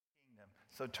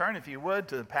So turn, if you would,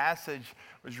 to the passage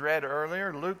was read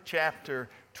earlier, Luke chapter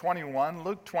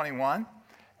 21,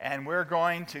 and we're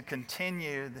going to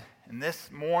continue in this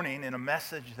morning in a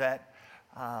message that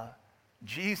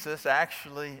Jesus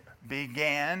actually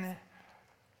began.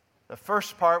 The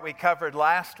first part we covered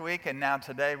last week, and now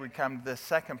today we come to the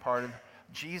second part of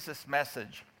Jesus'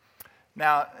 message.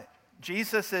 Now,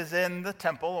 Jesus is in the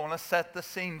temple. I want to set the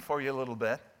scene for you a little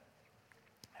bit.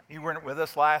 You weren't with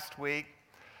us last week.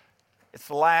 It's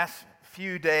the last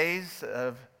few days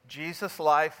of Jesus'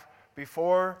 life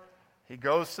before he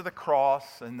goes to the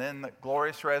cross and then the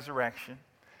glorious resurrection.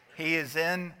 He is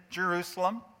in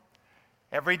Jerusalem.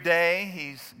 Every day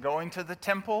he's going to the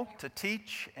temple to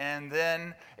teach, and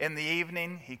then in the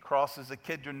evening he crosses the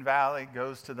Kidron Valley,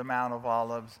 goes to the Mount of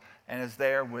Olives, and is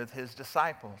there with his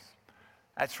disciples.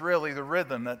 That's really the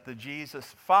rhythm that Jesus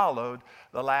followed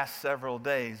the last several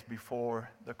days before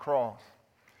the cross.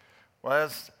 Well,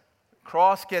 as the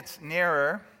cross gets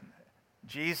nearer,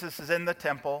 Jesus is in the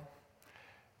temple,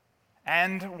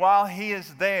 and while he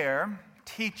is there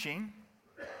teaching,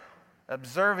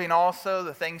 observing also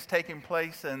the things taking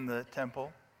place in the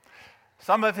temple,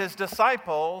 some of his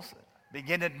disciples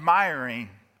begin admiring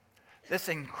this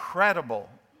incredible,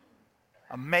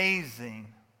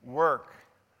 amazing work,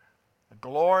 the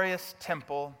glorious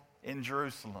temple in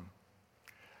Jerusalem.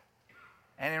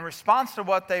 And in response to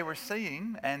what they were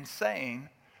seeing and saying,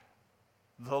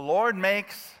 the Lord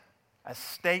makes a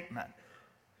statement.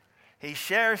 He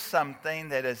shares something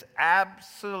that is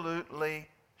absolutely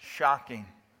shocking.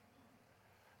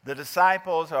 The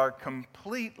disciples are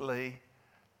completely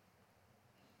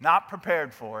not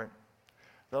prepared for it.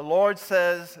 The Lord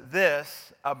says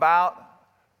this about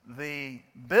the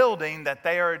building that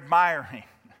they are admiring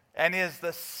and is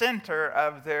the center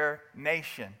of their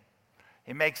nation.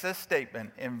 He makes this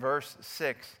statement in verse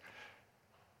 6,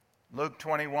 Luke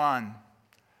 21.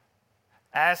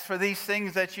 As for these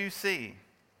things that you see,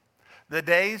 the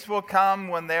days will come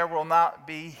when there will not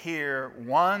be here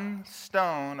one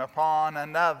stone upon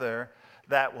another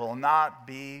that will not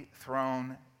be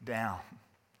thrown down.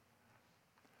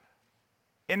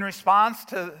 In response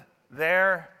to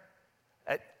their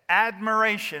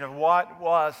admiration of what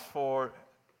was for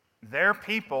their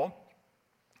people,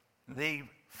 the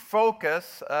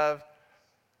focus of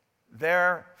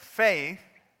their faith,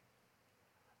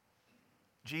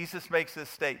 Jesus makes this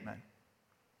statement.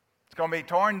 It's going to be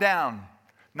torn down,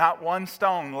 not one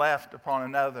stone left upon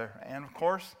another. And of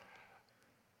course,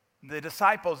 the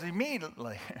disciples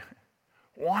immediately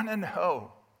want to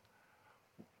know,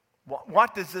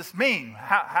 what does this mean?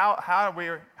 How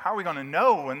are we going to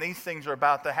know when these things are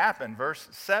about to happen? Verse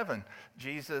 7,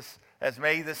 Jesus has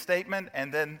made this statement,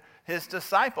 and then his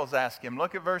disciples ask him.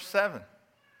 Look at verse 7.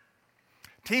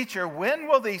 Teacher, when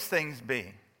will these things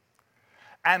be?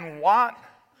 And what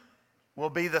will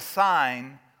be the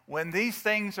sign when these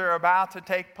things are about to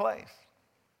take place?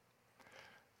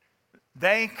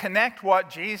 They connect what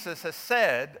Jesus has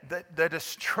said, the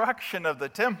destruction of the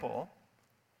temple,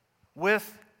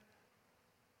 with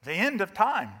the end of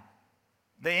time,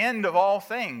 the end of all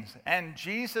things. And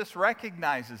Jesus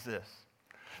recognizes this,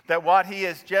 that what he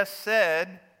has just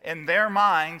said in their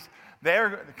minds,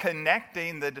 they're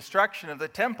connecting the destruction of the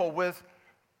temple with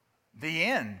the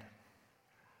end.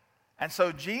 And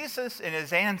so Jesus, in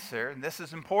his answer, and this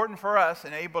is important for us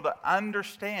and able to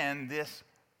understand this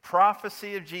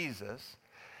prophecy of Jesus,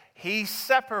 he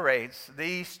separates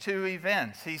these two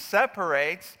events. He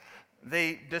separates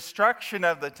the destruction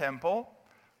of the temple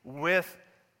with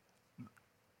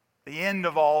the end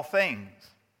of all things.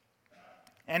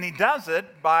 And he does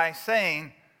it by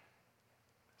saying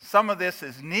some of this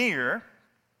is near,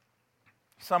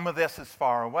 some of this is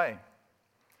far away.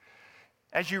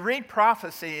 As you read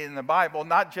prophecy in the Bible,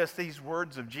 not just these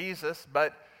words of Jesus,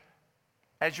 but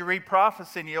as you read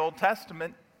prophecy in the Old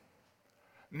Testament,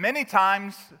 many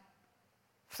times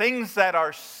things that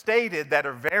are stated that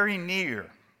are very near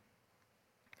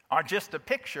are just a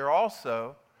picture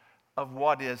also of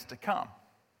what is to come.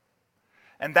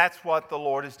 And that's what the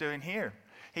Lord is doing here.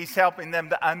 He's helping them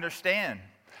to understand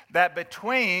that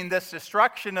between this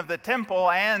destruction of the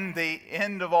temple and the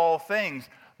end of all things,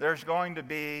 there's going to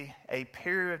be a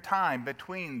period of time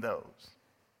between those.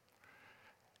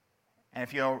 And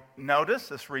if you'll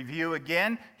notice, let's review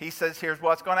again. He says, here's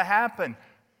what's going to happen.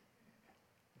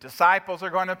 Disciples are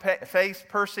going to face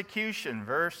persecution.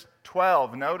 Verse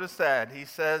 12, notice that. He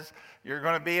says, you're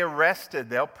going to be arrested.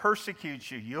 They'll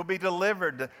persecute you. You'll be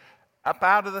delivered up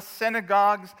out of the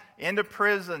synagogues into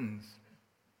prisons.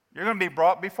 You're going to be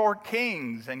brought before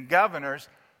kings and governors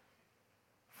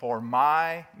for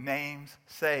my name's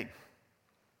sake.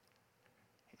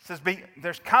 It says,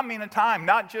 there's coming a time,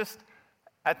 not just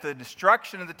at the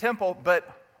destruction of the temple, but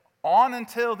on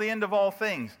until the end of all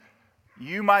things.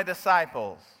 You, my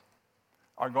disciples,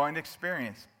 are going to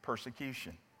experience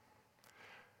persecution.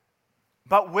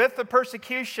 But with the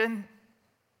persecution,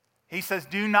 he says,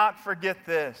 do not forget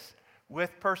this.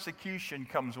 With persecution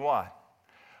comes what?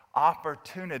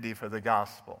 Opportunity for the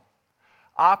gospel.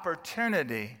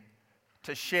 Opportunity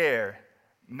to share.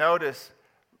 Notice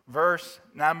verse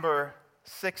number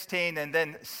 16 and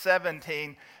then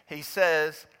 17. He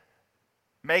says,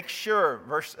 make sure,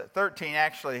 verse 13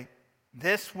 actually,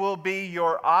 this will be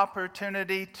your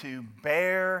opportunity to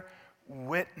bear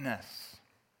witness.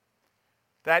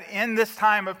 That in this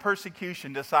time of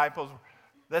persecution, disciples,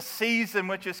 the season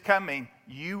which is coming,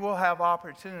 you will have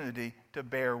opportunity to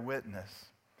bear witness.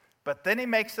 But then he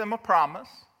makes them a promise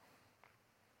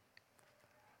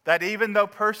that even though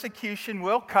persecution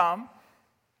will come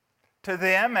to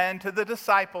them and to the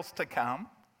disciples to come,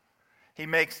 he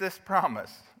makes this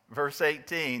promise. Verse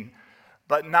 18,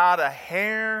 but not a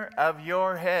hair of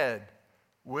your head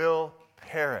will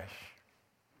perish.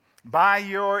 By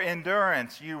your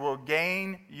endurance you will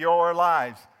gain your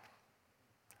lives.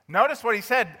 Notice what he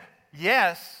said.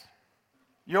 Yes,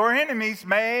 your enemies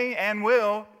may and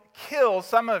will kill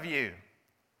some of you,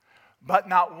 but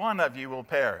not one of you will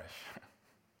perish.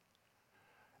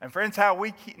 And friends, how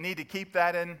we need to keep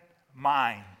that in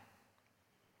mind.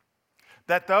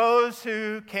 That those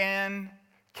who can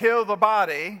kill the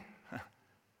body,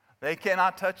 they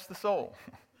cannot touch the soul.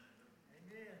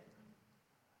 Amen.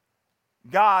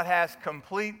 God has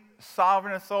complete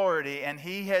sovereign authority, and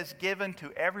he has given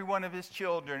to every one of his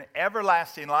children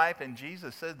everlasting life, and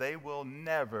Jesus said they will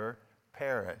never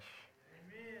perish.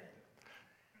 Amen.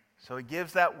 So he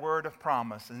gives that word of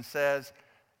promise and says,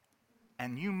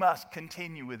 and you must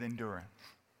continue with endurance.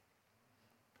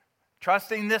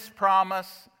 Trusting this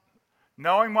promise,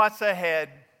 knowing what's ahead,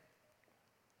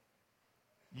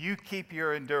 you keep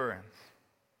your endurance.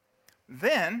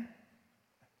 Then,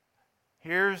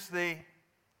 here's the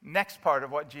next part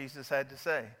of what Jesus had to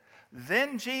say.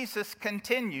 Then Jesus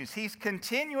continues. He's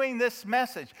continuing this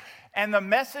message. And the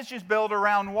message is built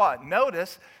around what?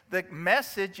 Notice, the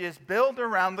message is built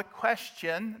around the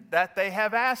question that they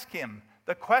have asked him.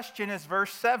 The question is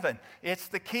verse 7. It's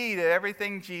the key to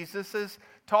everything Jesus is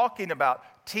talking about.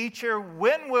 Teacher,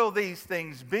 when will these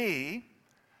things be?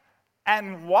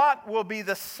 And what will be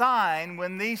the sign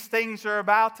when these things are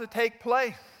about to take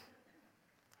place?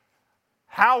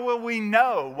 How will we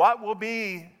know? What will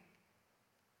be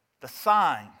the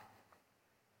sign?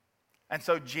 And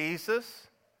so Jesus,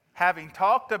 having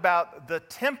talked about the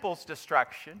temple's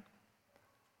destruction,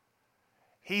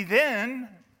 he then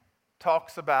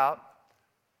talks about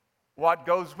what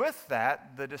goes with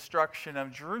that, the destruction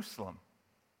of Jerusalem.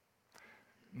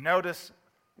 Notice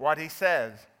what he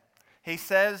says. He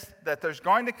says that there's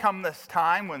going to come this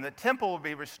time when the temple will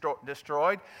be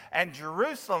destroyed and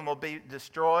Jerusalem will be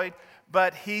destroyed.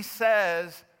 But he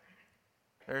says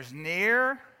there's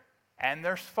near and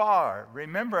there's far.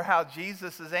 Remember how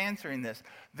Jesus is answering this.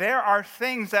 There are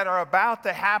things that are about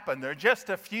to happen. They're just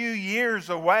a few years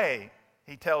away,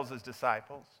 he tells his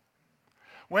disciples,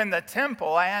 when the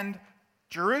temple and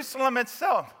Jerusalem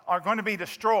itself are going to be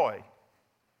destroyed.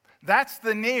 That's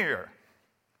the near.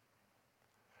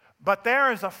 But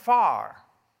there is a far.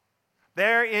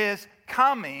 There is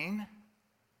coming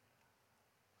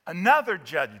another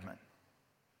judgment,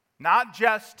 not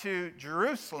just to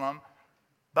Jerusalem,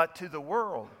 but to the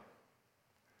world.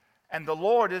 And the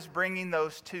Lord is bringing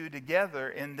those two together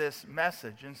in this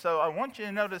message. And so I want you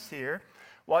to notice here,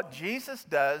 what Jesus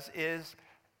does is,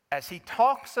 as he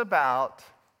talks about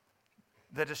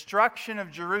the destruction of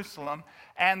Jerusalem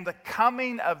and the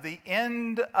coming of the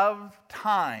end of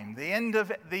time, the end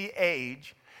of the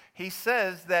age, he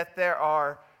says that there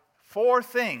are four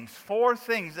things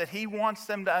that he wants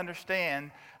them to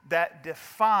understand that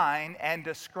define and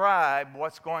describe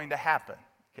what's going to happen.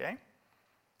 Okay?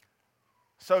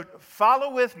 So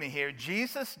follow with me here.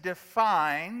 Jesus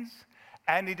defines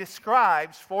and he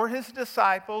describes for his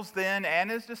disciples then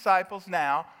and his disciples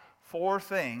now four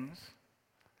things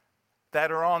that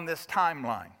are on this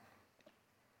timeline.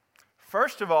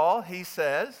 First of all, he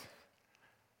says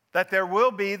that there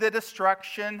will be the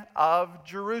destruction of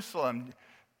Jerusalem.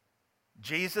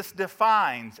 Jesus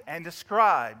defines and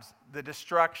describes the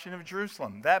destruction of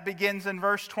Jerusalem. That begins in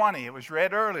verse 20. It was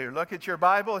read earlier. Look at your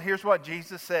Bible. Here's what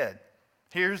Jesus said.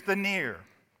 Here's the near.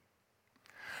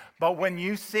 But when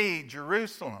you see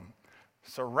Jerusalem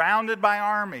surrounded by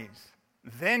armies,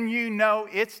 then you know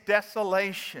its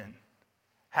desolation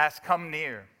has come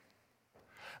near.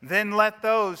 Then let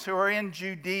those who are in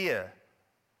Judea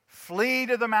flee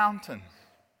to the mountains,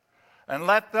 and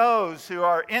let those who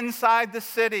are inside the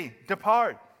city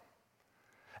depart,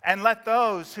 and let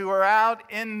those who are out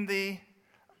in the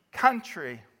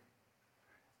country,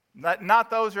 not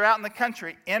those who are out in the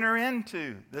country, enter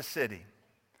into the city.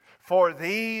 For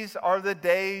these are the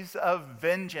days of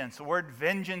vengeance. The word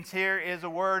vengeance here is a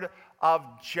word of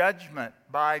judgment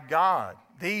by God.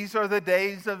 These are the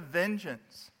days of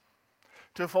vengeance,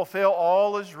 to fulfill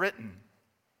all is written.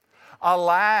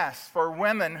 Alas, for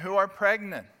women who are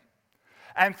pregnant,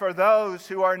 and for those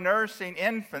who are nursing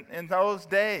infant in those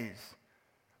days.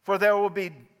 For there will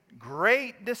be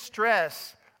great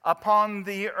distress upon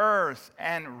the earth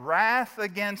and wrath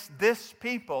against this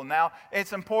people. Now,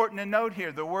 it's important to note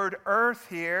here, the word earth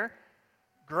here,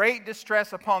 great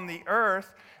distress upon the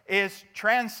earth, is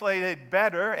translated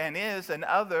better and is in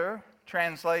other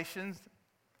translations.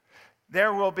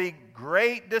 There will be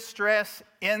great distress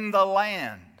in the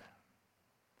land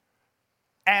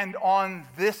and on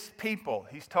this people.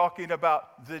 He's talking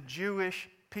about the Jewish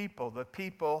people, the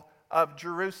people of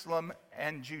Jerusalem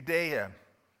and Judea.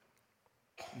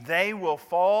 They will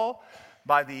fall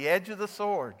by the edge of the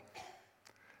sword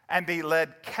and be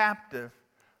led captive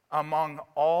among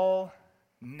all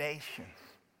nations.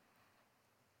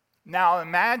 Now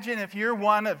imagine if you're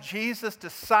one of Jesus'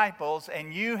 disciples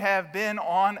and you have been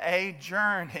on a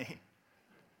journey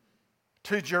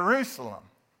to Jerusalem.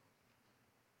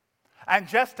 And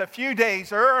just a few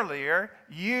days earlier,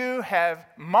 you have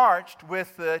marched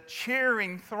with the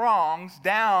cheering throngs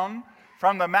down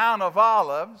from the Mount of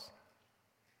Olives,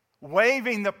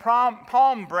 waving the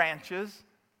palm branches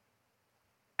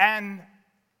and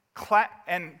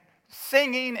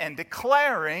singing and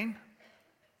declaring,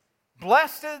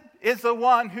 "Blessed is the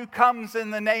one who comes in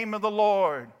the name of the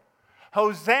Lord.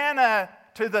 Hosanna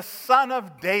to the Son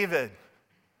of David."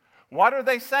 What are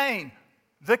they saying?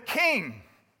 The King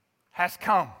has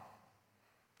come.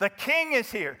 The King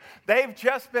is here. They've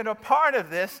just been a part of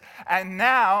this, and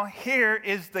now here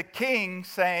is the King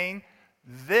saying,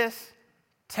 this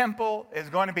temple is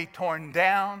going to be torn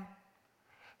down.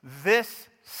 This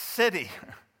city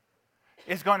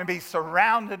is going to be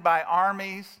surrounded by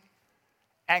armies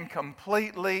and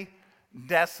completely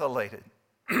desolated.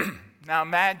 Now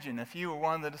imagine if you were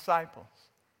one of the disciples.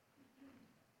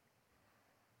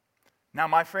 Now,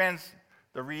 my friends,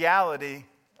 the reality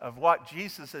of what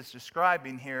Jesus is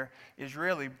describing here is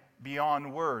really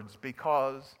beyond words,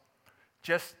 because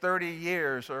just 30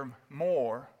 years or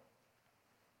more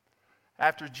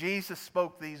after Jesus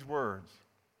spoke these words,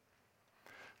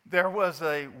 there was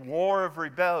a war of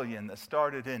rebellion that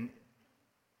started in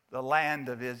the land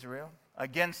of Israel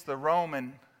against the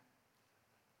Roman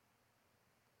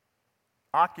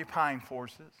occupying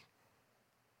forces.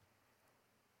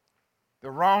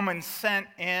 The Romans sent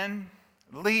in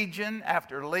legion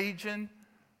after legion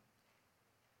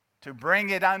to bring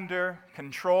it under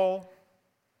control.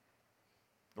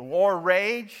 The war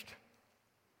raged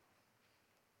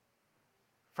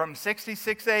from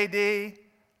 66 AD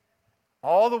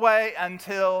all the way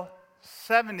until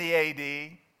 70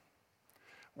 AD,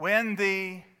 when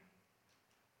the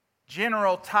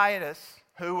General Titus,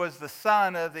 who was the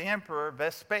son of the Emperor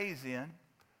Vespasian,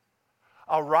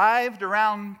 arrived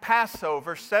around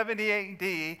Passover, 70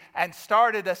 AD, and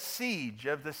started a siege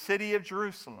of the city of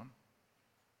Jerusalem.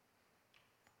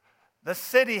 The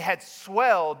city had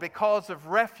swelled because of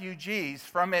refugees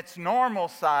from its normal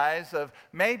size of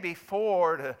maybe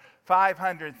 400,000 to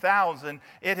 500,000.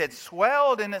 It had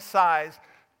swelled in its size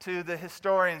to, the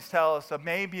historians tell us, of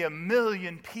maybe 1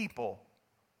 million people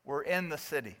were in the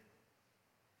city.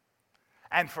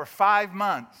 And for 5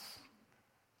 months,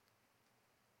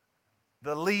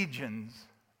 the legions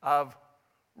of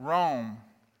Rome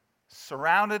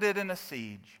surrounded it in a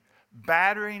siege,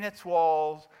 battering its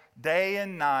walls day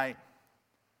and night.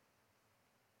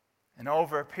 And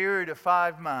over a period of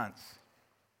 5 months,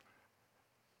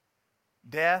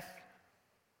 death,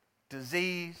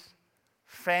 disease,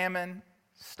 famine,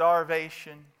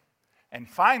 starvation, and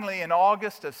finally in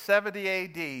August of 70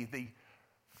 AD, the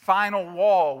final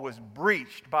wall was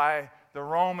breached by the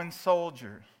Roman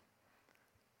soldiers.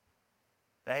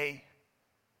 They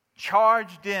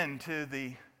charged into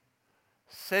the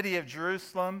city of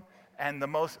Jerusalem, and the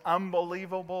most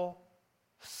unbelievable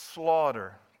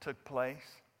slaughter took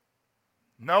place.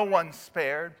 No one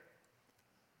spared.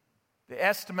 The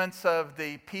estimates of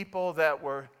the people that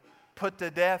were put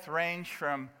to death range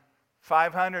from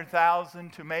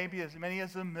 500,000 to maybe as many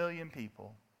as 1 million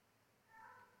people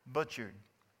butchered.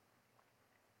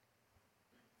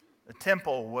 The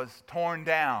temple was torn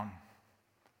down,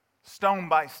 stone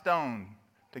by stone,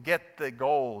 to get the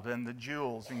gold and the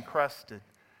jewels encrusted.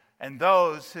 and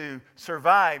those who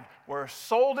survived were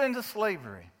sold into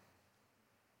slavery.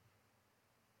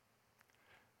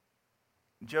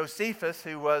 Josephus,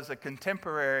 who was a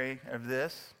contemporary of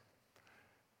this,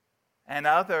 and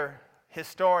other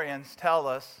historians tell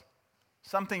us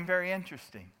something very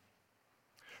interesting.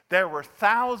 There were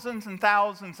thousands and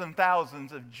thousands and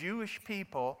thousands of Jewish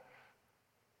people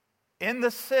in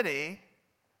the city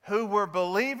who were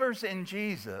believers in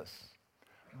Jesus,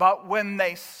 but when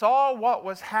they saw what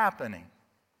was happening,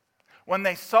 when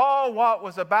they saw what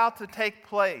was about to take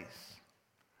place,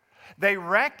 they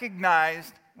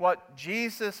recognized what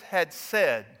Jesus had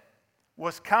said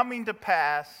was coming to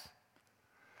pass.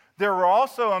 There were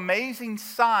also amazing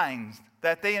signs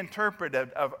that they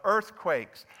interpreted of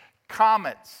earthquakes,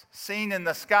 comets seen in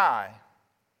the sky.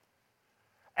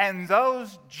 And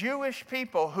those Jewish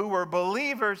people who were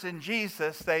believers in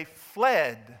Jesus, they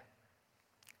fled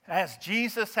as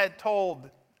Jesus had told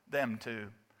them to.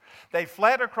 They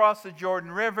fled across the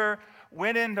Jordan River,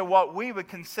 went into what we would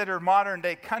consider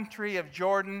modern-day country of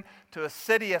Jordan, to a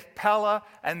city of Pella,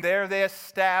 and there they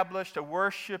established a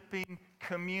worshiping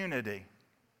community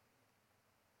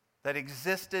that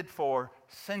existed for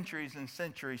centuries and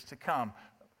centuries to come,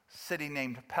 a city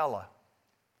named Pella.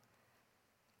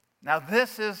 Now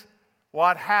this is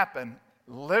what happened,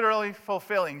 literally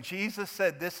fulfilling. Jesus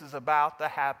said this is about to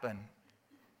happen.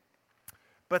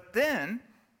 But then,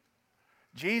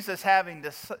 Jesus, having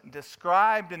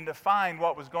described and defined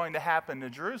what was going to happen to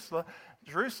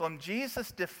Jerusalem,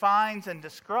 Jesus defines and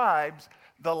describes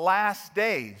the last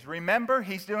days. Remember,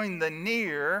 he's doing the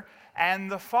near and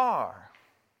the far.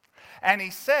 And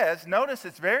he says, notice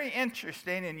it's very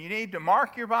interesting, and you need to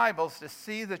mark your Bibles to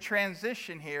see the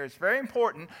transition here. It's very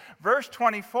important. Verse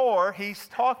 24, he's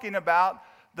talking about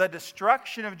the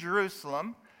destruction of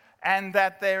Jerusalem, and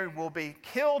that they will be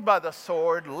killed by the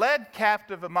sword, led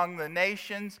captive among the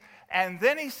nations. And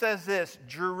then he says this,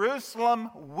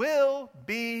 Jerusalem will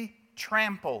be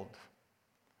trampled.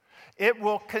 It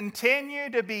will continue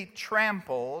to be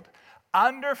trampled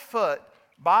underfoot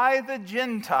by the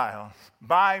Gentiles,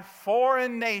 by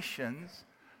foreign nations,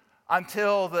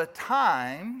 until the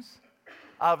times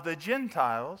of the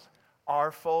Gentiles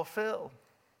are fulfilled.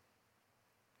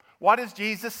 What is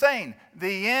Jesus saying?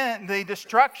 The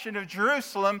destruction of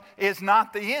Jerusalem is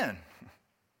not the end.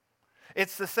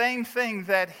 It's the same thing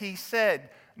that he said.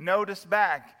 Notice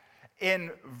back in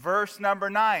verse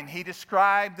number 9. He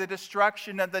described the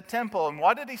destruction of the temple. And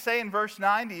what did he say in verse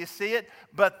 9? Do you see it?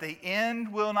 But the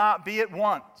end will not be at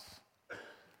once.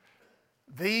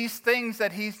 These things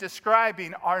that he's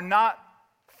describing are not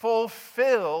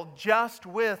fulfilled just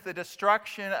with the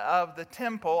destruction of the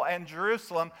temple and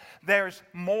Jerusalem. There's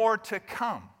more to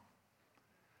come.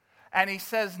 And he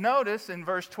says, notice in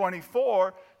verse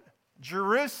 24,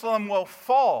 Jerusalem will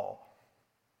fall,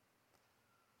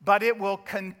 but it will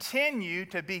continue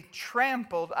to be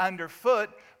trampled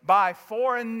underfoot by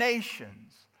foreign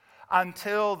nations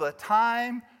until the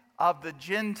time of the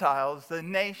Gentiles, the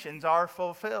nations, are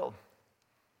fulfilled.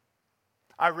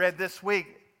 I read this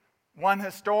week, one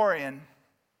historian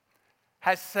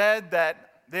has said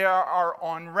that there are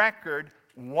on record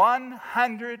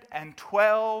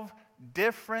 112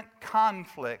 different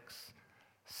conflicts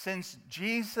since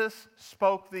Jesus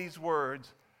spoke these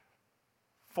words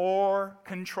for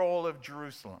control of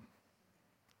Jerusalem.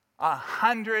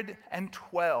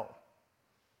 112.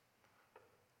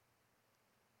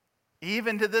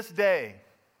 Even to this day,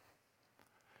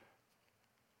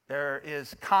 there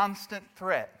is constant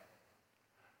threat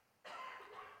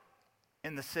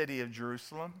in the city of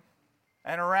Jerusalem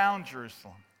and around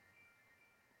Jerusalem.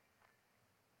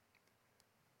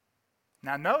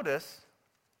 Now notice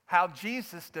how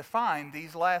Jesus defined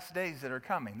these last days that are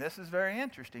coming. This is very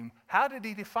interesting. How did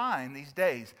he define these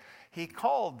days? He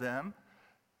called them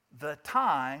the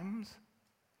time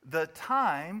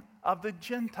of the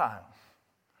Gentiles.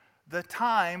 The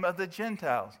time of the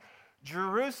Gentiles.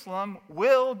 Jerusalem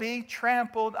will be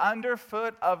trampled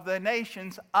underfoot of the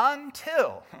nations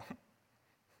until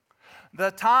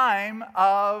the time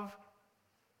of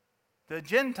the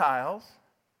Gentiles,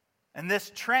 and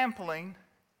this trampling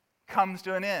comes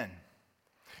to an end.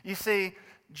 You see,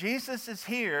 Jesus is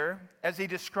here, as he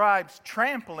describes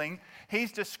trampling,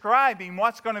 he's describing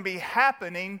what's going to be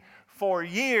happening for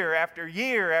year after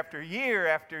year after year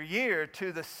after year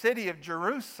to the city of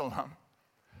Jerusalem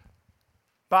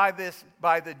by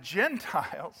the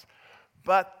Gentiles.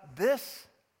 But this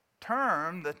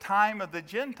term, the time of the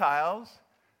Gentiles,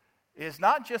 is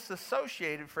not just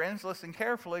associated, friends, listen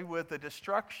carefully, with the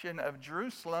destruction of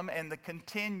Jerusalem and the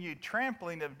continued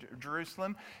trampling of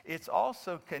Jerusalem. It's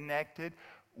also connected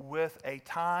with a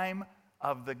time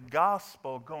of the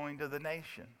gospel going to the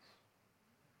nations.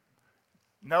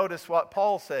 Notice what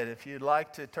Paul said. If you'd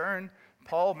like to turn,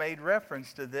 Paul made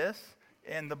reference to this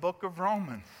in the book of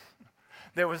Romans.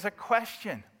 There was a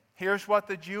question. Here's what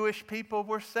the Jewish people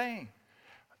were saying.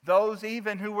 Those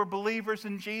even who were believers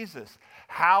in Jesus.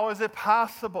 How is it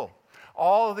possible?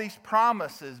 All of these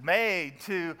promises made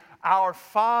to our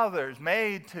fathers,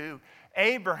 made to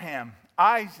Abraham,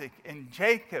 Isaac, and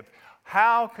Jacob.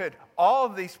 How could all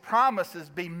of these promises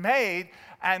be made?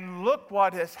 And look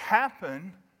what has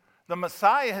happened. The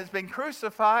Messiah has been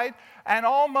crucified, and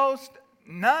almost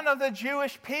none of the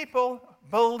Jewish people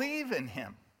believe in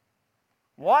him.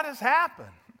 What has happened?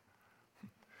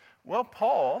 Well,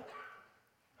 Paul,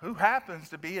 who happens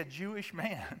to be a Jewish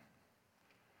man,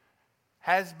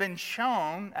 has been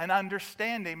shown an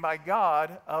understanding by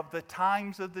God of the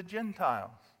times of the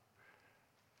Gentiles.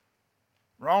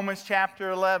 Romans chapter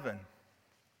 11,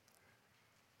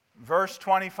 verse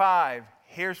 25,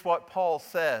 here's what Paul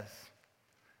says.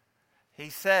 He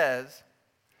says,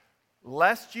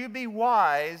 "Lest you be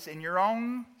wise in your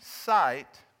own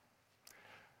sight,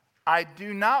 I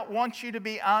do not want you to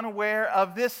be unaware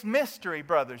of this mystery,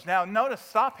 brothers." Now notice,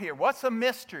 stop here. What's a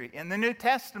mystery? In the New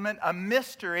Testament, a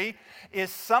mystery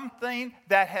is something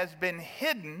that has been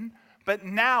hidden, but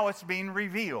now it's being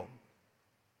revealed.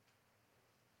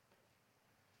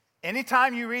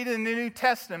 Anytime you read in the New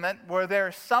Testament where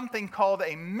there's something called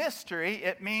a mystery,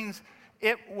 it means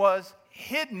it was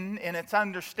hidden in its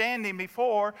understanding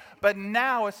before, but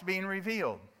now it's being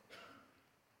revealed.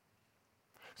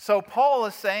 So Paul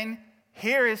is saying,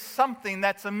 here is something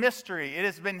that's a mystery. It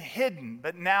has been hidden,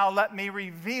 but now let me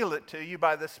reveal it to you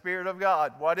by the Spirit of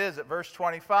God. What is it? Verse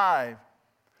 25.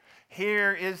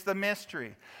 Here is the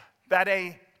mystery, that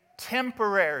a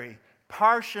temporary,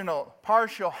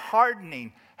 partial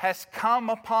hardening has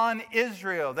come upon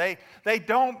Israel. They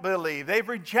don't believe. They've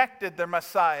rejected their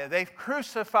Messiah. They've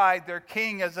crucified their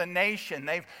king as a nation.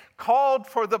 They've called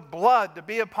for the blood to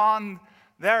be upon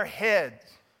their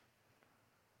heads.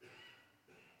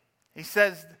 He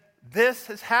says, this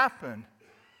has happened.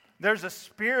 There's a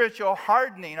spiritual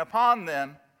hardening upon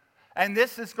them, and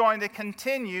this is going to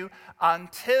continue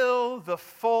until the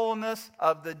fullness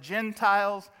of the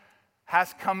Gentiles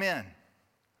has come in.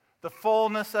 The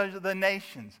fullness of the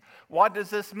nations. What does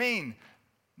this mean?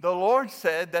 The Lord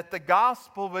said that the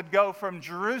gospel would go from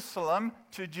Jerusalem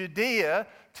to Judea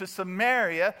to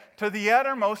Samaria to the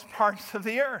uttermost parts of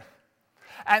the earth.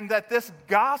 And that this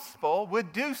gospel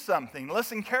would do something.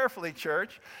 Listen carefully,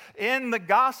 church. In the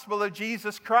gospel of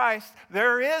Jesus Christ,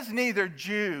 there is neither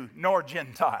Jew nor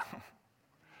Gentile.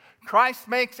 Christ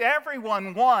makes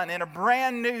everyone one in a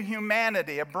brand new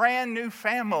humanity, a brand new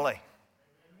family.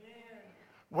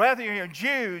 Whether you're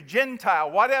Jew, Gentile,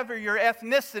 whatever your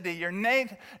ethnicity, your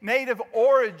native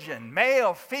origin,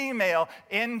 male, female,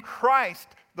 in Christ,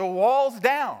 the wall's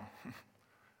down.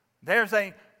 There's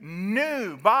a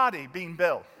new body being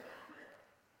built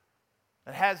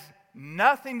that has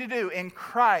nothing to do in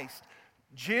Christ.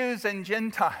 Jews and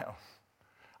Gentiles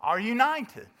are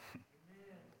united.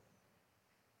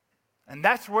 And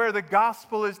that's where the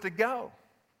gospel is to go.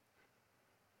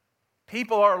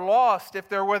 People are lost if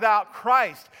they're without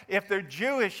Christ. If they're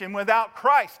Jewish and without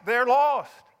Christ, they're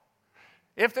lost.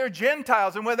 If they're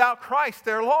Gentiles and without Christ,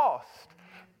 they're lost.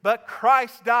 But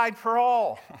Christ died for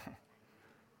all.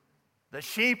 The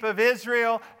sheep of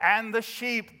Israel and the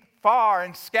sheep far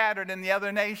and scattered in the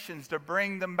other nations to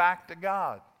bring them back to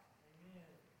God.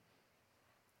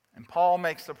 And Paul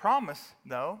makes the promise,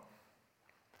 though,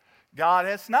 God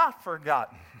has not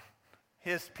forgotten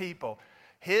his people.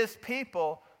 His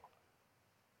people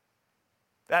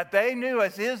that they knew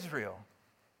as Israel,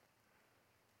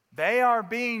 they are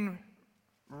being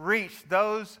reached.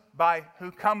 Those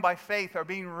who come by faith are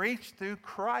being reached through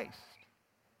Christ.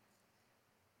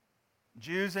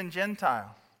 Jews and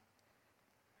Gentiles.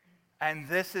 And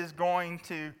this is going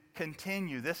to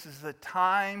continue. This is the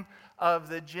time of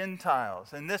the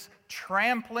Gentiles. And this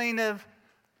trampling of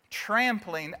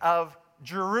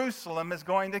Jerusalem is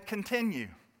going to continue.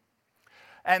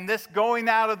 And this going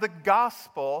out of the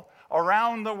gospel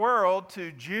around the world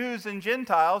to Jews and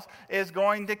Gentiles is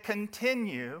going to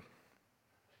continue.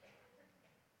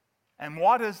 And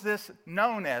what is this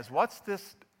known as? What's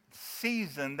this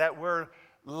season that we're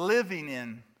living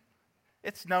in?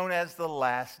 It's known as the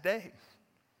last days.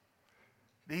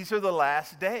 These are the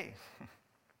last days.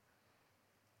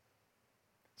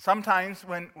 Sometimes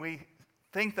when we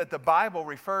think that the Bible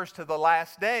refers to the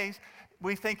last days,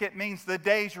 we think it means the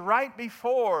days right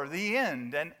before the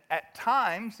end. And at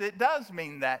times it does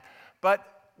mean that. But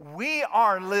we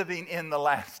are living in the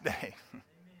last days.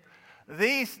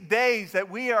 these days that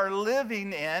we are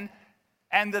living in,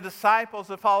 and the disciples,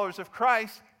 the followers of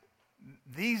Christ,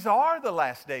 these are the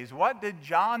last days. What did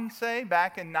John say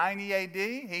back in 90 AD?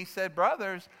 He said,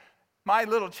 brothers, my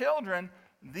little children,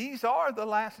 these are the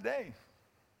last days.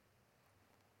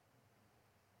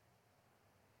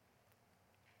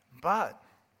 But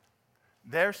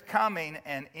there's coming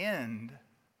an end.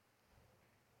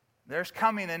 There's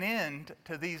coming an end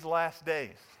to these last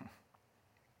days.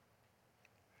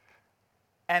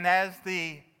 And as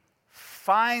the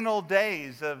final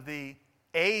days of the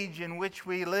age in which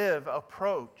we live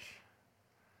approach,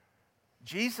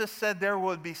 Jesus said there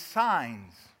would be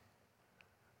signs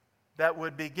that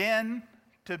would begin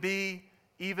to be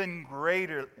even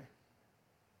greater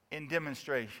in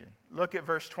demonstration. Look at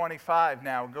verse 25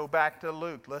 now. Go back to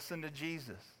Luke. Listen to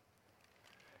Jesus.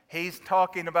 He's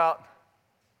talking about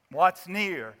what's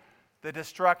near, the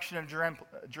destruction of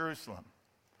Jerusalem.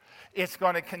 It's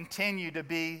going to continue to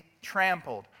be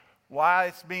trampled. While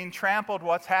it's being trampled,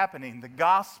 what's happening? The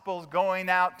gospel's going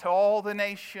out to all the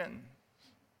nations.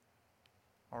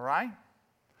 All right?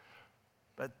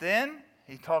 But then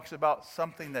he talks about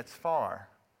something that's far,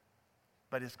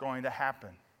 but it's going to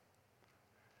happen.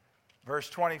 Verse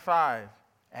 25,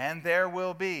 and there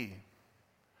will be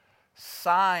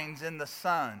signs in the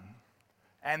sun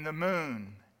and the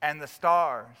moon and the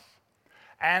stars,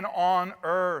 and on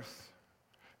earth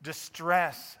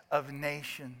distress of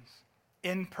nations,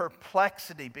 in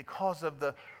perplexity because of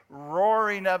the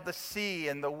roaring of the sea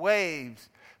and the waves,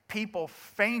 people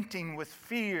fainting with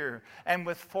fear and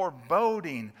with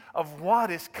foreboding of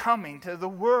what is coming to the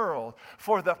world,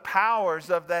 for the powers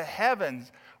of the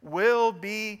heavens will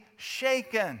be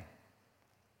shaken.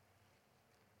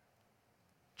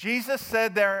 Jesus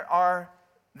said there are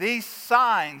these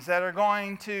signs that are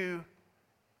going to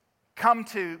come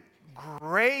to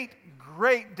great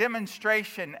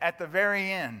demonstration at the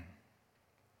very end.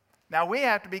 Now we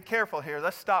have to be careful here.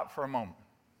 Let's stop for a moment.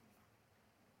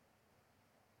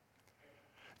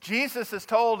 Jesus has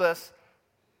told us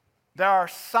there are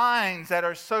signs that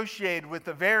are associated with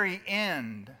the very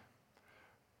end.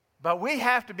 But we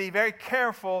have to be very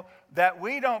careful that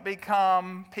we don't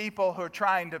become people who are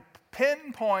trying to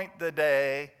pinpoint the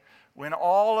day when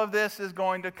all of this is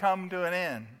going to come to an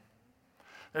end.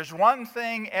 There's one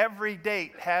thing every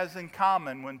date has in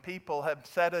common when people have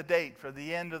set a date for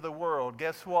the end of the world.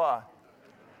 Guess what?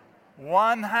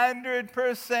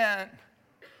 100%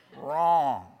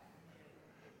 wrong.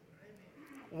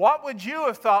 What would you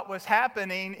have thought was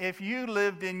happening if you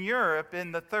lived in Europe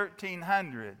in the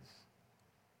 1300s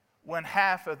when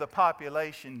half of the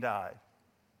population died?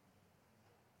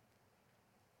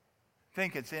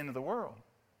 Think it's the end of the world.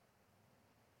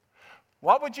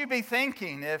 What would you be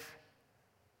thinking if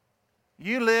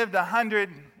you lived 100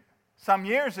 some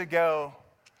years ago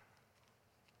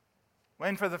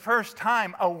when for the first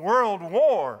time a world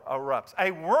war erupts?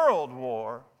 A world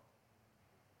war.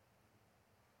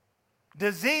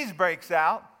 Disease breaks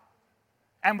out,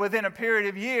 and within a period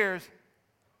of years,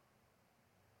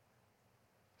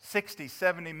 60,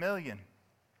 70 million.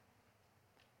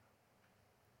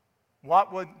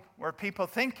 What were people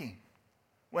thinking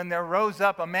when there rose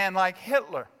up a man like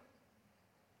Hitler,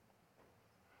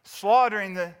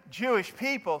 slaughtering the Jewish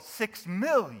people, 6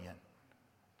 million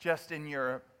just in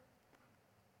Europe?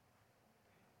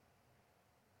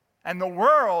 And the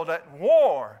world at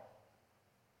war,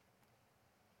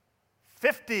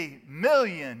 50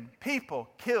 million people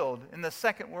killed in the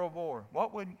Second World War.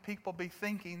 What would people be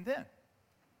thinking then?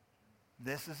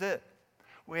 This is it.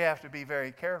 We have to be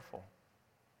very careful.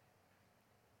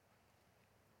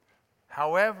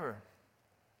 However,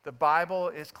 the Bible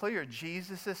is clear.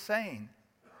 Jesus is saying,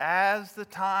 as the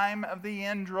time of the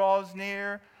end draws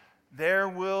near, there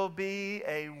will be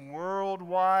a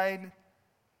worldwide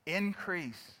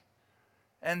increase.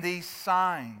 And these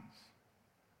signs,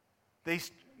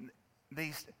 these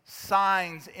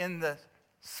signs in the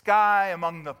sky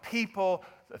among the people,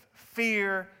 the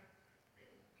fear,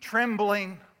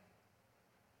 trembling.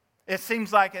 It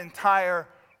seems like an entire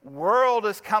world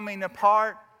is coming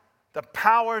apart. The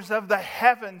powers of the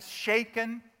heavens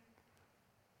shaken.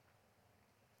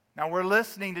 Now we're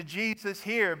listening to Jesus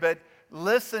here, but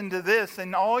listen to this,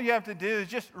 and all you have to do is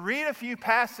just read a few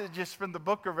passages from the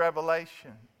book of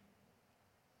Revelation.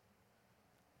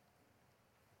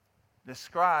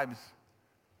 Describes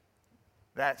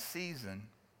that season.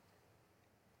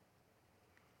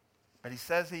 But he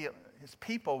says his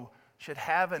people should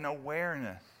have an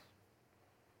awareness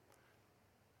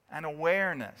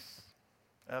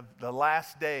of the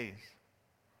last days.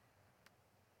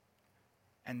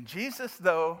 And Jesus,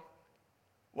 though,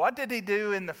 what did he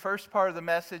do in the first part of the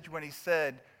message when he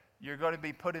said, You're going to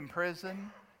be put in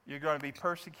prison. You're going to be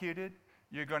persecuted.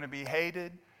 You're going to be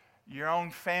hated. Your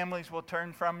own families will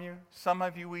turn from you. Some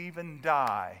of you will even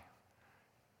die.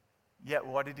 Yet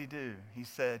what did he do? He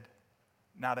said,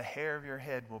 not a hair of your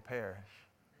head will perish.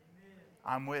 Amen.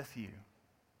 I'm with you.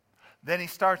 Then he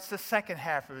starts the second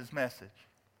half of his message.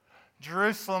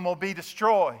 Jerusalem will be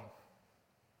destroyed.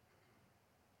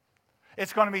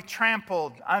 It's going to be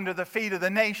trampled under the feet of the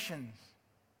nations.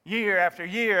 Year after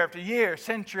year after year,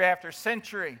 century after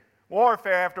century,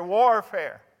 warfare after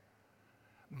warfare.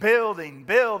 Building,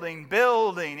 building,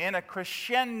 building in a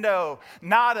crescendo,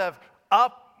 not of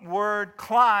upward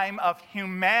climb of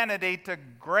humanity to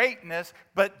greatness,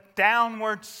 but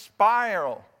downward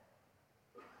spiral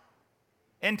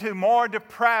into more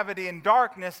depravity and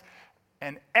darkness.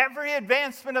 And every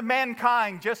advancement of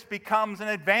mankind just becomes an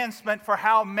advancement for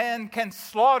how men can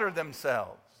slaughter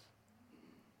themselves.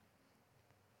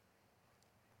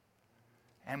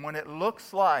 And when it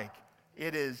looks like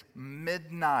it is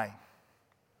midnight,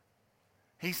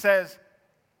 he says,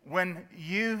 when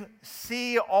you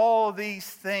see all these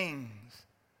things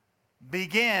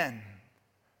begin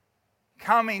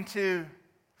coming to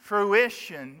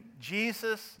fruition,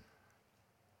 Jesus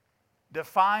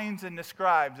defines and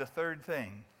describes a third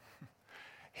thing.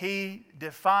 He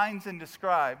defines and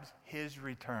describes his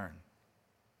return.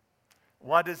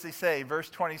 What does he say? Verse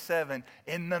 27,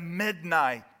 in the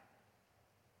midnight,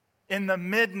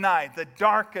 the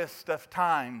darkest of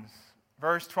times.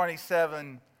 Verse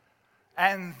 27,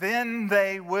 and then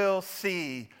they will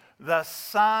see the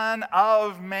Son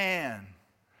of Man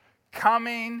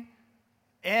coming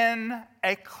in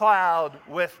a cloud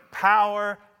with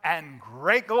power and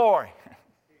great glory.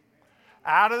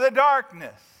 Out of the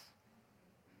darkness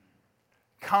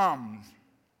comes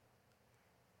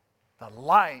the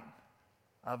light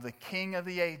of the King of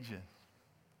the ages.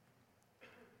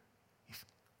 He's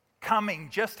coming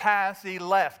just as he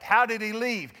left. How did he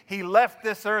leave? He left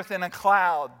this earth in a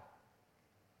cloud.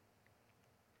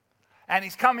 And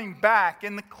he's coming back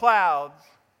in the clouds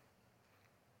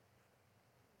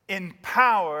in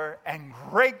power and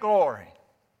great glory.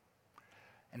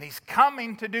 And he's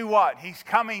coming to do what? He's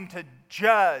coming to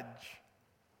judge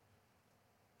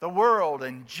the world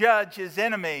and judge his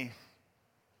enemies.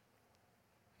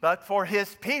 But for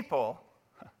his people,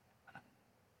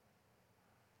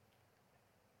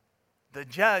 the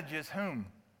judge is whom?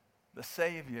 The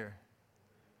Savior,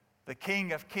 the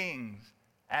King of kings,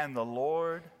 and the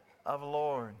Lord of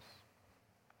lords.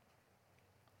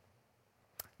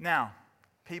 Now,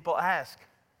 people ask,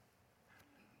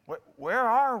 where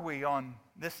are we on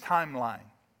this timeline?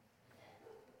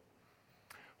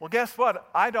 Well, guess what?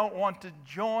 I don't want to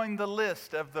join the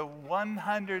list of the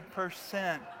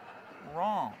 100%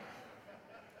 wrong.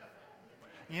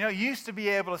 You know, you used to be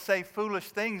able to say foolish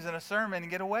things in a sermon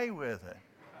and get away with it.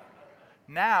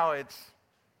 Now it's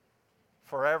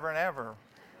forever and ever.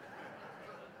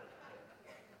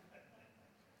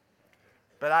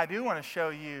 But I do want to show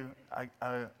you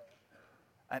an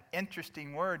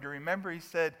interesting word to remember. He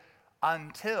said,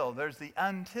 until. There's the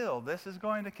until. This is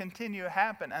going to continue to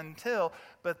happen until.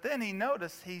 But then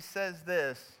he says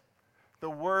this, the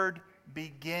word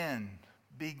begin.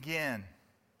 Begin.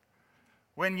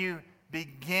 When you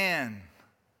begin,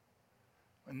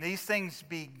 when these things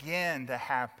begin to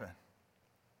happen,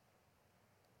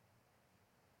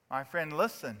 my friend,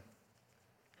 listen,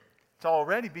 it's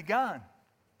already begun.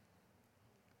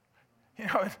 You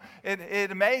know,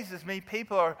 it amazes me.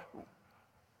 People are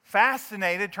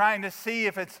fascinated trying to see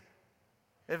if it's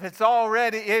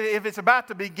about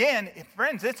to begin.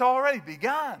 Friends, it's already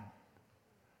begun.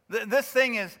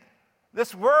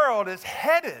 This world is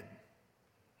headed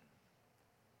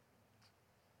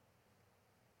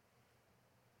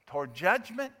toward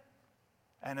judgment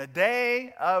and a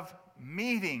day of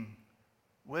meeting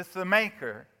with the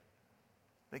Maker,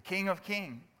 the King of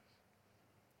Kings.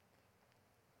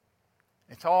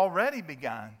 It's already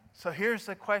begun. So here's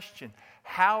the question.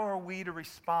 How are we to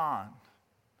respond?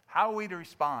 How are we to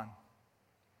respond?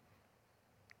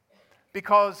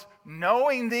 Because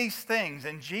knowing these things,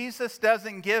 and Jesus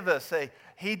doesn't give us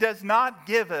He does not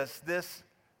give us this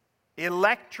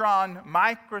electron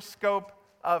microscope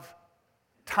of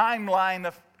timeline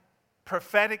of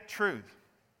prophetic truth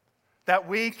that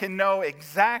we can know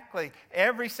exactly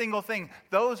every single thing.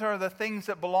 Those are the things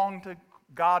that belong to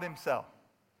God Himself.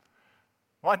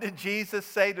 What did Jesus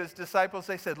say to His disciples?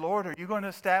 They said, Lord, are you going to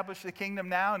establish the kingdom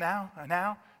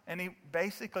now? And He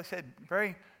basically said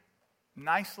very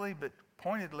nicely but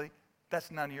pointedly,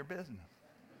 that's none of your business.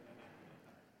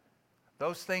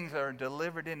 Those things are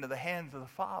delivered into the hands of the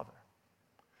Father.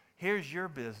 Here's your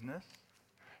business.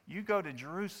 You go to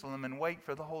Jerusalem and wait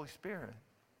for the Holy Spirit.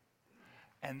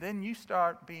 And then you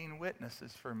start being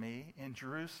witnesses for me in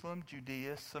Jerusalem,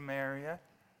 Judea, Samaria,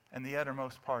 and the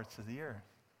uttermost parts of the earth.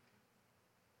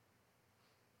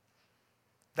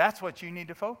 That's what you need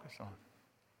to focus on.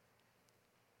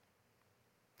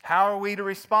 How are we to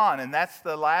respond? And that's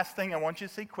the last thing I want you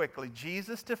to see quickly.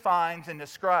 Jesus defines and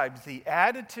describes the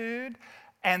attitude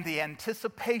and the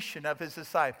anticipation of his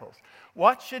disciples.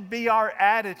 What should be our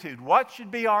attitude? What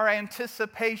should be our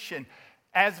anticipation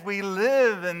as we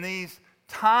live in these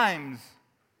times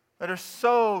that are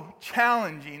so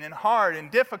challenging and hard and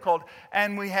difficult,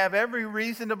 and we have every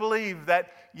reason to believe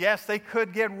that, yes, they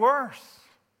could get worse?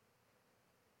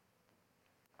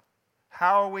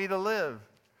 How are we to live?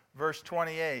 Verse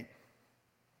 28.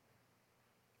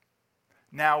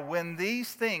 Now, when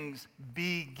these things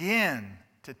begin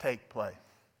to take place,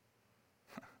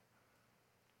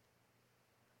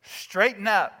 straighten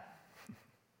up,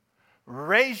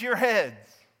 raise your heads,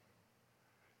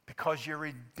 because your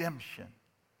redemption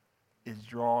is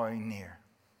drawing near.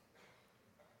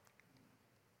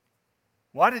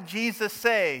 What did Jesus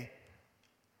say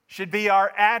should be our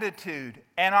attitude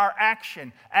and our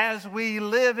action as we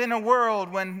live in a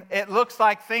world when it looks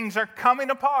like things are coming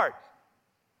apart?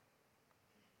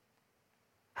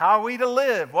 How are we to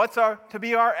live? What's to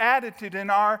be our attitude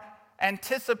and our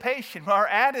anticipation? Our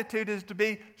attitude is to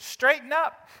be straighten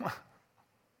up.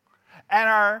 And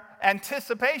our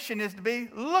anticipation is to be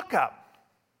look up.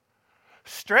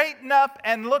 Straighten up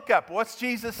and look up. What's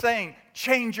Jesus saying?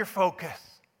 Change your focus.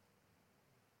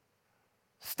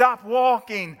 Stop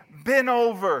walking, bent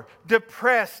over,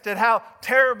 depressed at how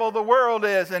terrible the world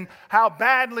is and how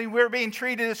badly we're being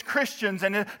treated as Christians,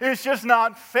 and it's just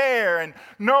not fair, and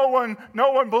no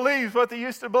one believes what they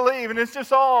used to believe, and it's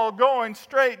just all going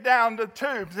straight down the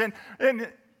tubes. And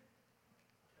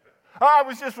I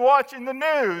was just watching the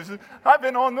news. I've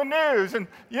been on the news, and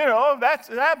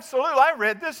that's absolutely, I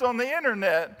read this on the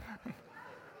internet.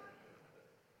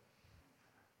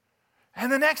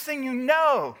 And the next thing you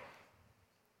know,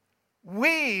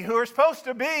 we who are supposed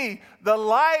to be the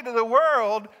light of the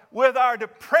world with our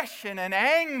depression and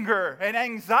anger and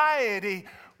anxiety,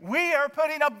 we are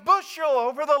putting a bushel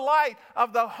over the light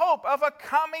of the hope of a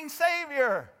coming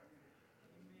Savior.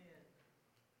 Amen.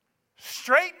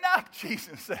 Straighten up,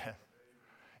 Jesus said.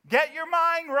 Get your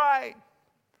mind right.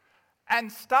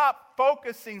 And stop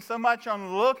focusing so much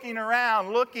on looking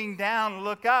around, looking down,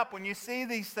 look up. When you see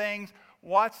these things,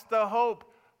 what's the hope?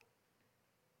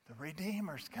 The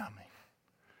Redeemer's coming.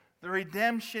 The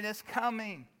redemption is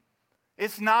coming.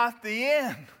 It's not the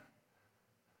end.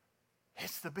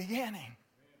 It's the beginning.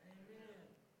 Amen.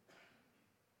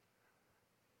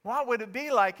 What would it be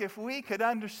like if we could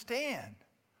understand?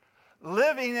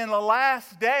 Living in the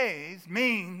last days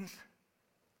means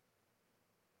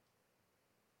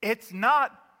it's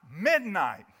not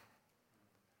midnight.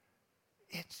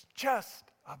 It's just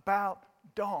about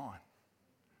dawn.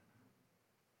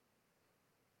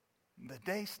 The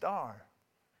day star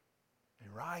is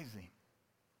rising.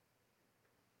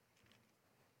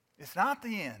 It's not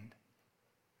the end.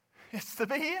 It's the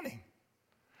beginning.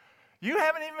 You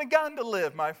haven't even begun to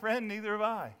live, my friend, neither have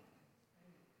I.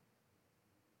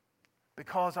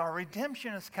 Because our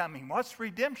redemption is coming. What's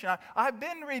redemption? I've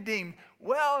been redeemed.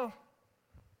 Well,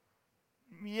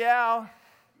 yeah,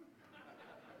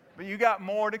 but you got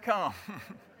more to come.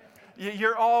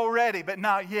 You're all ready, but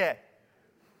not yet.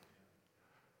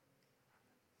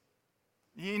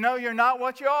 You know you're not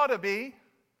what you ought to be.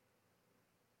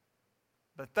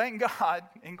 But thank God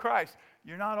in Christ,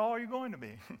 you're not all you're going to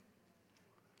be.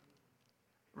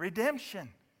 Redemption.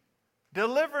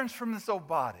 Deliverance from this old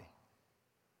body.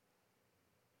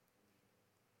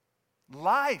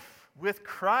 Life with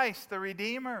Christ the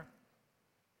Redeemer.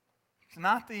 It's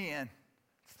not the end.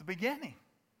 It's the beginning.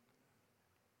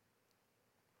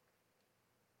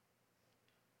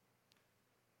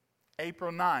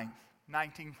 April 9th,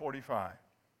 1945.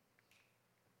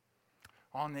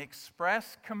 On the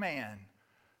express command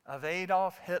of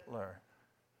Adolf Hitler,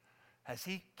 as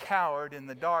he cowered in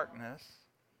the darkness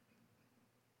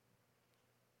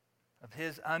of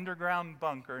his underground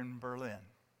bunker in Berlin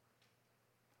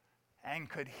and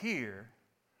could hear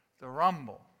the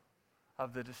rumble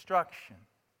of the destruction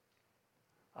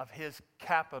of his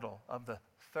capital, of the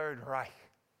Third Reich,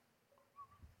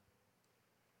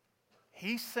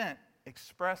 he sent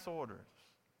express orders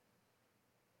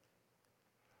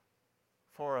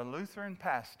for a Lutheran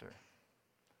pastor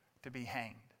to be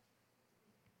hanged.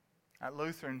 That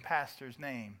Lutheran pastor's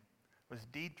name was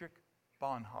Dietrich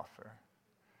Bonhoeffer,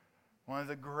 one of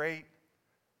the great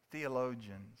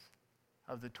theologians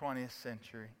of the 20th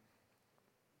century.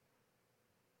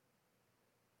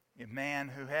 A man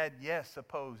who had, yes,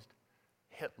 opposed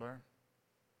Hitler.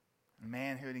 A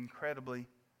man who had incredibly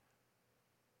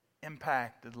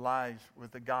impacted lives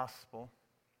with the gospel.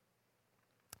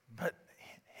 But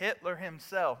Hitler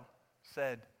himself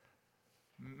said,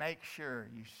 make sure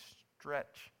you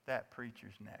stretch that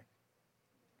preacher's neck.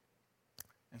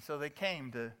 And so they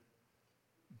came to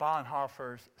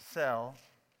Bonhoeffer's cell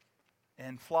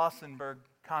in Flossenburg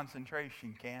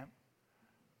concentration camp,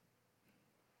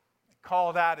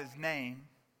 called out his name,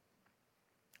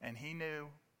 and he knew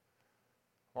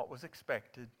what was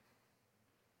expected.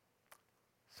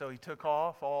 So he took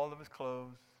off all of his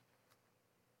clothes,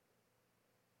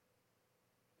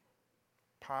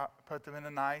 put them in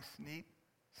a nice, neat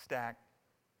stack,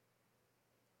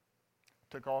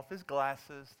 took off his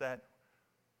glasses that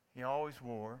he always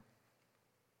wore.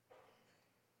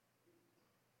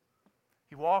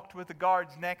 He walked with the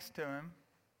guards next to him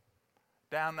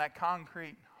down that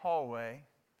concrete hallway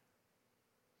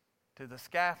to the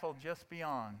scaffold just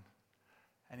beyond.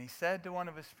 And he said to one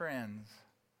of his friends,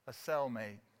 a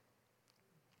cellmate,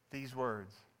 these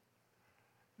words,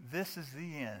 "This is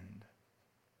the end.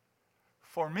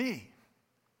 For me,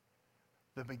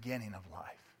 the beginning of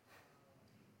life."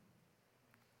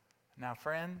 Now,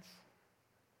 friends,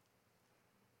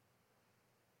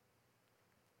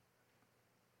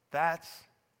 that's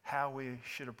how we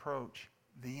should approach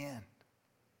the end.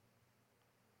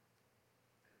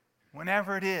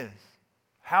 Whenever it is,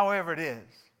 however it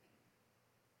is,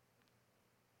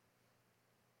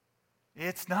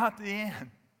 it's not the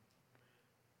end.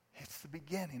 It's the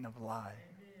beginning of life.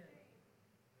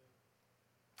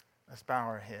 Let's bow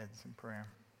our heads in prayer.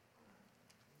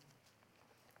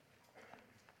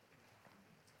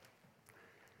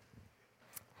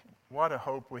 What a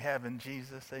hope we have in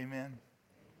Jesus, amen.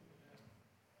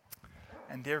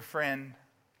 And dear friend,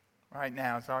 right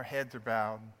now as our heads are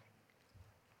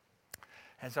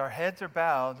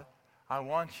bowed, I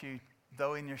want you,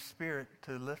 though in your spirit,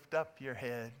 to lift up your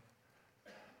head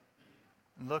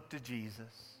and look to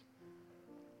Jesus.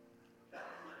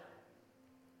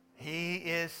 He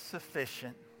is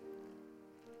sufficient.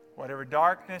 Whatever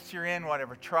darkness you're in,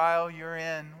 whatever trial you're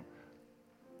in,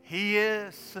 He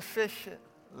is sufficient.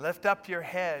 Lift up your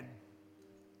head.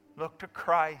 Look to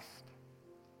Christ.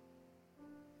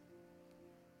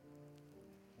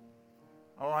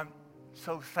 Oh, I'm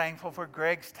so thankful for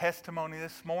Greg's testimony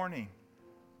this morning.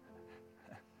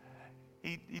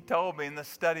 He told me in the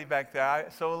study back there, I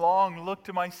so long looked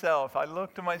to myself. I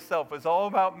looked to myself. It was all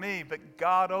about me, but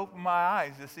God opened my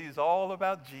eyes to see it's all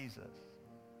about Jesus.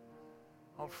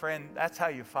 Oh, friend, that's how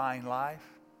you find life.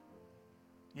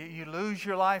 You lose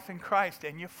your life in Christ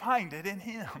and you find it in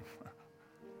Him.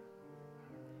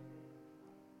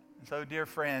 And so, dear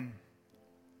friend,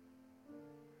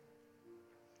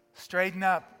 straighten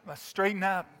up. Let's straighten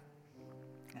up.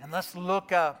 And let's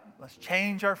look up. Let's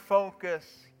change our focus.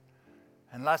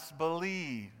 And let's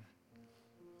believe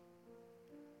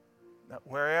that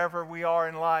wherever we are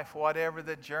in life, whatever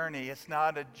the journey, it's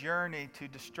not a journey to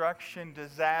destruction,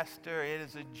 disaster. It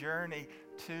is a journey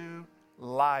to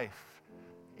life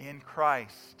in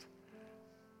Christ.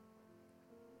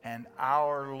 And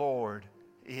our Lord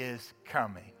is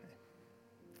coming.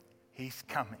 He's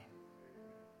coming.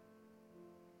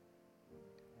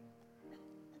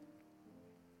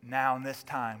 Now in this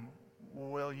time,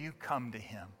 will you come to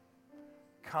Him?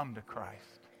 Come to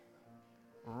Christ.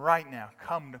 Right now,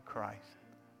 come to Christ.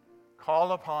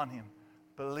 Call upon Him.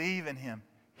 Believe in Him.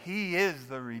 He is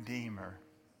the Redeemer.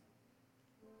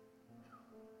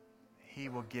 He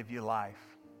will give you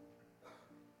life.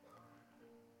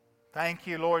 Thank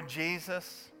you, Lord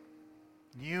Jesus.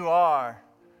 You are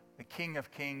the King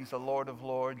of Kings, the Lord of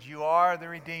Lords. You are the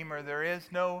Redeemer. There is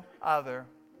no other.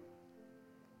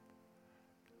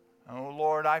 Oh,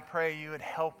 Lord, I pray you would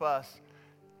help us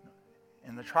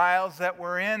in the trials that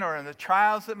we're in or in the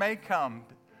trials that may come,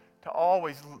 to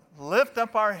always lift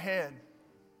up our head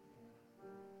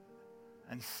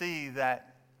and see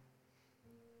that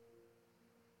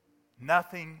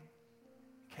nothing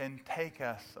can take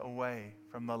us away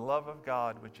from the love of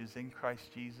God which is in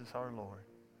Christ Jesus our Lord.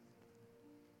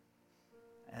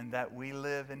 And that we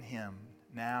live in Him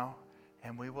now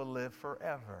and we will live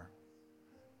forever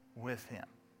with Him.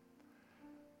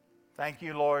 Thank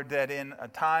you, Lord, that in a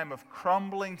time of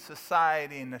crumbling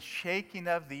society and the shaking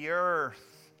of the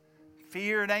earth,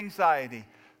 fear and anxiety,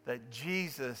 that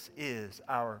Jesus is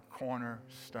our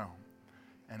cornerstone.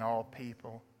 And all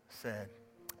people said,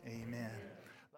 amen.